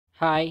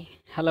Hi,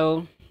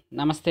 hello,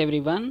 namaste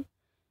everyone.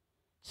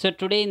 So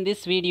today in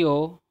this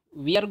video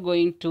we are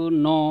going to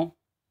know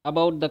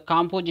about the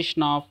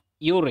composition of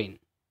urine.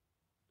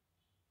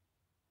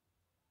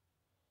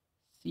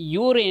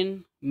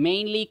 Urine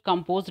mainly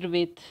composed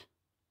with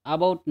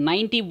about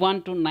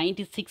 91 to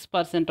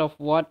 96% of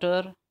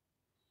water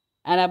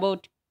and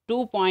about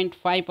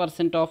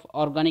 2.5% of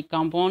organic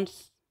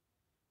compounds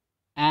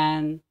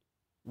and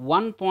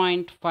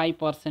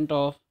 1.5%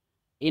 of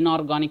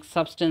inorganic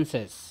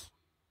substances.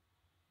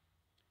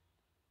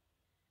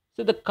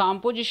 So the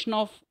composition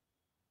of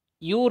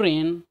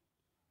urine,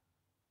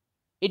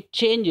 it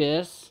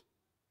changes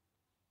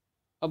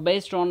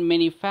based on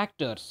many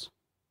factors.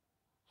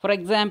 For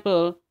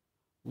example,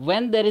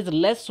 when there is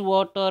less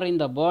water in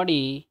the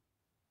body,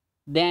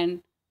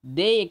 then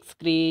they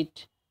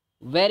excrete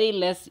very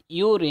less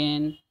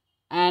urine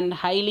and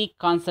highly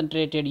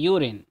concentrated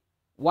urine.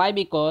 Why?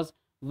 Because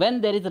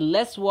when there is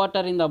less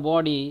water in the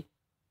body,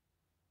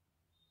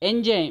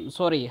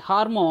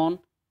 hormone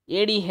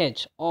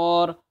ADH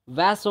or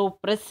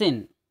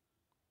vasopressin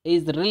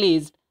is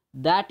released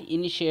that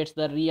initiates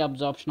the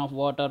reabsorption of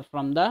water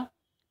from the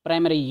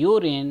primary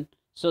urine,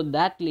 so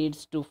that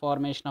leads to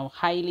formation of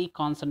highly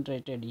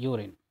concentrated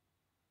urine.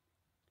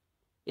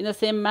 In the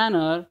same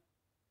manner,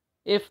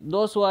 if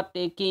those who are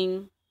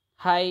taking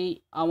high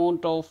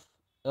amount of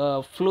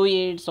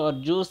fluids or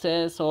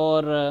juices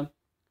or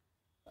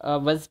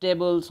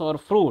vegetables or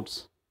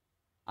fruits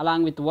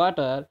along with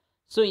water,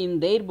 so in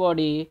their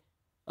body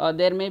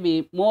there may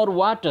be more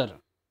water.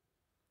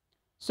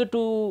 So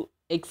to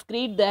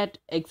excrete that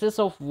excess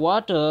of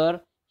water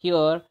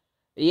here,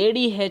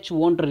 ADH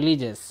won't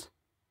releases.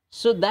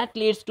 So that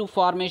leads to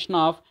formation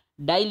of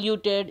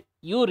diluted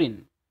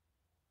urine.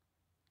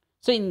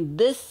 So in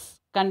this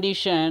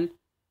condition,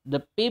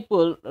 the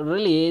people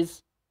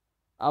release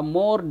a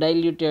more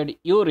diluted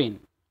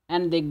urine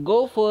and they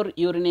go for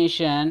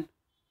urination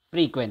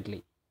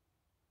frequently.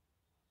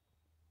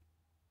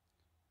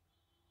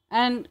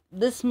 And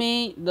this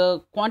may, the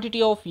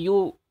quantity of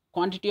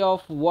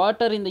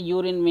water in the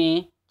urine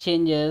may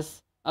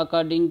changes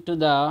according to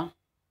the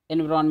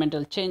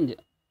environmental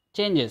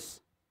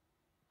changes.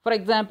 For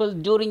example,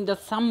 during the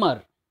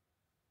summer,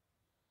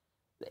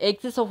 the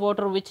excess of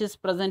water which is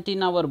present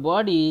in our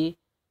body,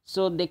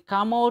 so they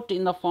come out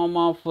in the form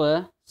of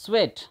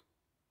sweat.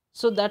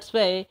 So that's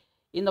why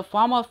in the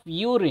form of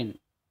urine,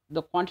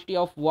 the quantity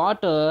of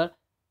water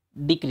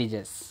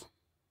decreases.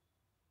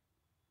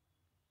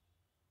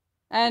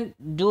 And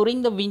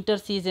during the winter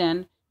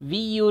season, we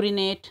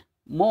urinate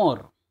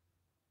more.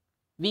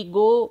 We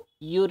go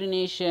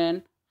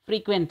urination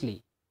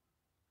frequently.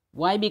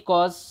 Why?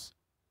 Because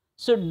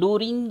so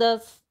during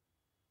the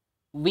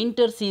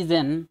winter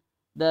season,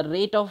 the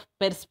rate of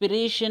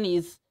perspiration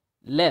is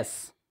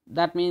less.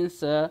 That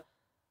means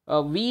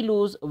we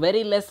lose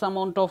very less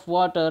amount of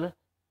water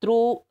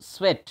through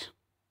sweat.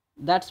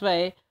 That's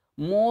why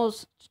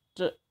most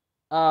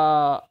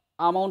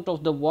amount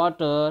of the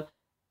water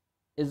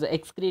is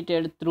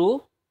excreted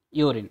through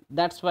urine.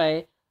 That's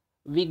why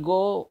we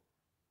go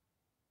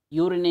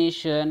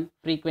urination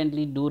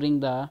frequently during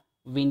the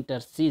winter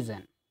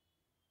season,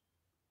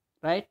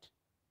 right?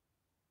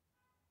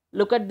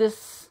 Look at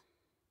this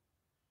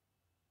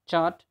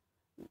chart.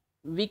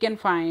 We can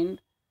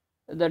find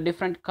the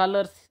different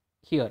colors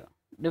here,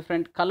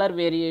 different color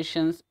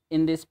variations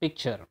in this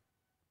picture.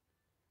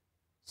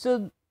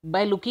 So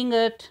by looking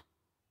at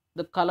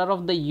the color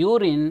of the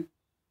urine,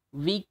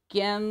 we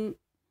can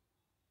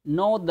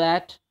know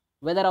that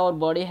whether our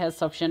body has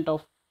sufficient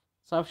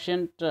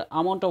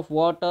amount of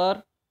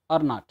water or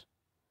not.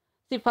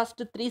 See,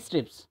 first three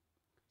strips.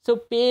 So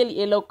pale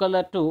yellow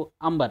color to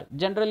amber.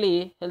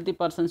 Generally, healthy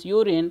person's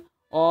urine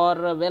or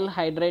well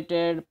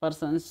hydrated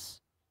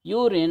person's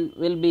urine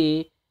will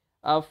be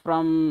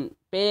from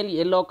pale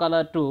yellow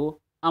color to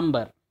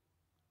amber.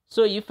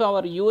 So if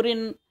our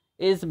urine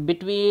is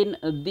between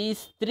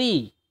these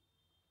three,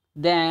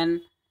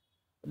 then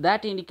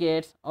that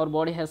indicates our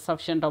body has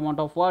sufficient amount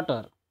of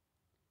water.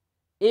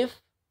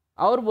 If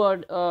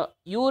our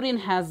urine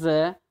has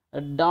a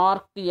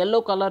dark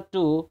yellow color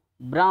to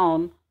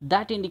brown,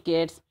 that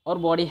indicates our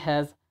body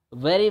has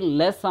very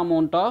less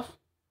amount of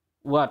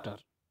water.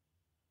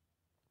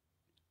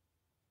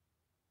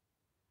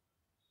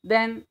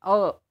 Then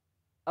our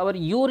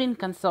urine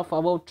consists of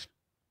about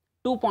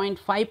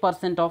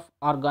 2.5% of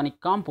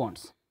organic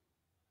compounds.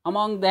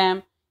 Among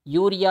them,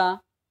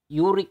 urea,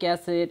 uric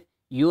acid,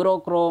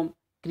 urochrome,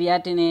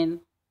 creatinine,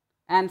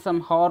 and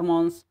some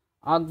hormones,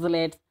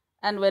 oxalates,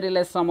 and very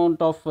less amount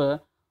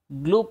of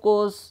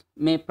glucose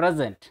may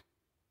present.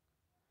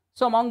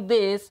 So among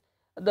this,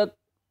 the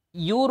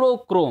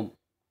urochrome,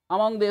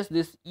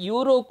 this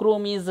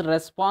urochrome is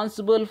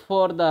responsible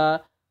for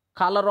the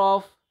color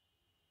of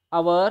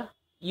our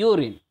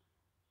urine.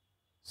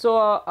 So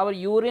our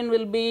urine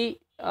will be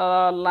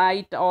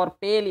light or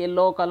pale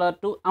yellow color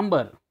to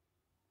amber.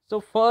 So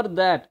for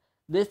that,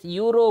 this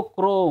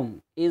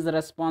urochrome is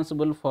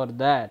responsible for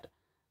that.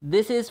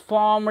 This is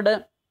formed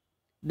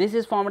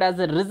as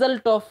a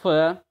result of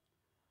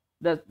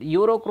The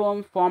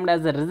urochrome formed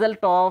as a result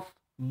of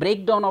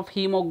breakdown of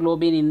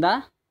hemoglobin in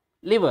the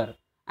liver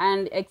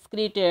and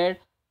excreted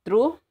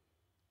through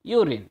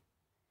urine.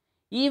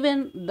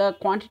 Even the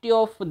quantity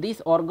of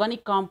these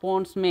organic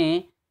compounds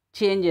may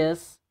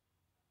changes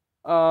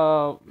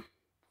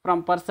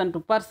from person to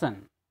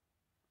person.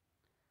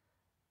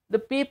 The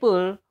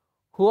people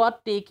who are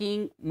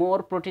taking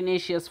more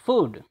proteinaceous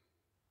food,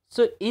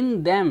 so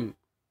in them,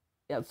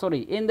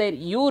 in their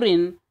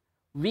urine,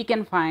 we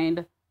can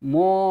find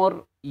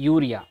more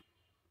urea.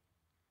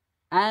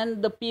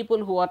 And the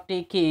people who are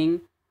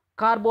taking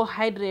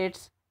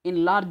carbohydrates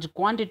in large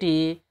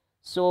quantity,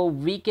 so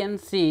we can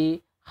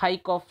see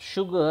hike of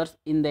sugars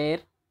in their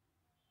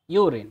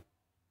urine.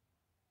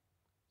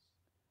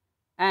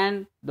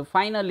 And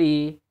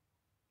finally,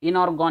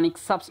 inorganic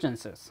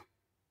substances.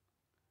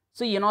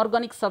 So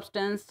inorganic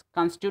substance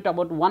constitute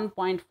about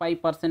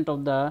 1.5%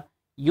 of the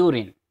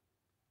urine.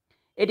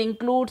 It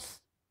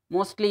includes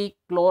mostly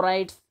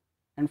chlorides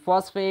and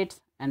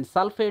phosphates and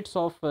sulfates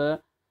of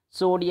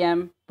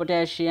sodium,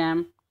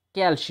 potassium,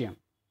 calcium.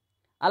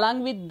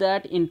 Along with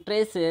that, in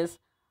traces,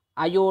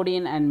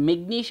 iodine and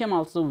magnesium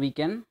also we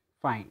can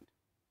find.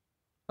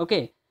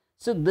 Okay,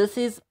 so this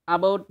is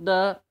about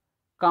the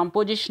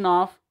composition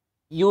of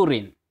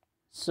urine.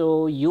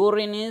 So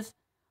urine is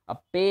a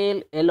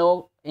pale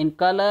yellow in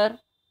color,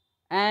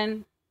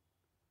 and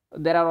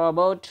there are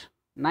about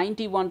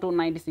 91 to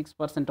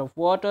 96% of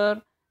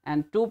water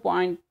and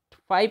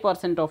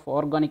 2.5% of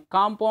organic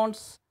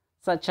compounds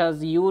such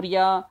as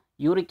urea,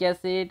 uric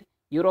acid,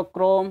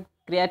 urochrome,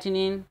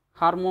 creatinine,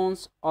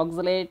 hormones,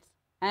 oxalates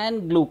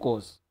and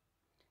glucose.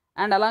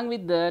 And along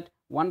with that,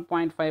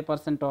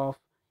 1.5% of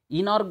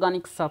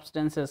inorganic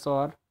substances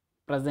are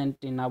present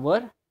in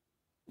our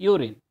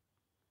urine.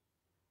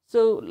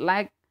 So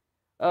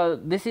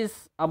this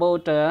is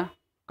about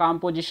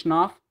composition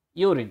of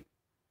urine.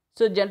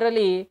 So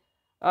generally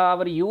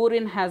our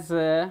urine has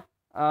a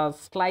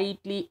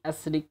slightly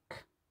acidic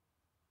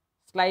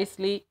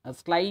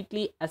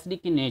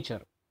in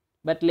nature,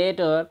 but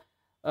later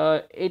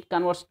it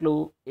converts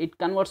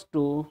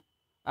to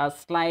a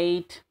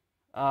slight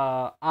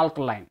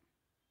alkaline.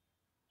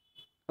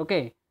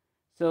 Okay,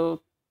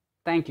 so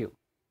thank you.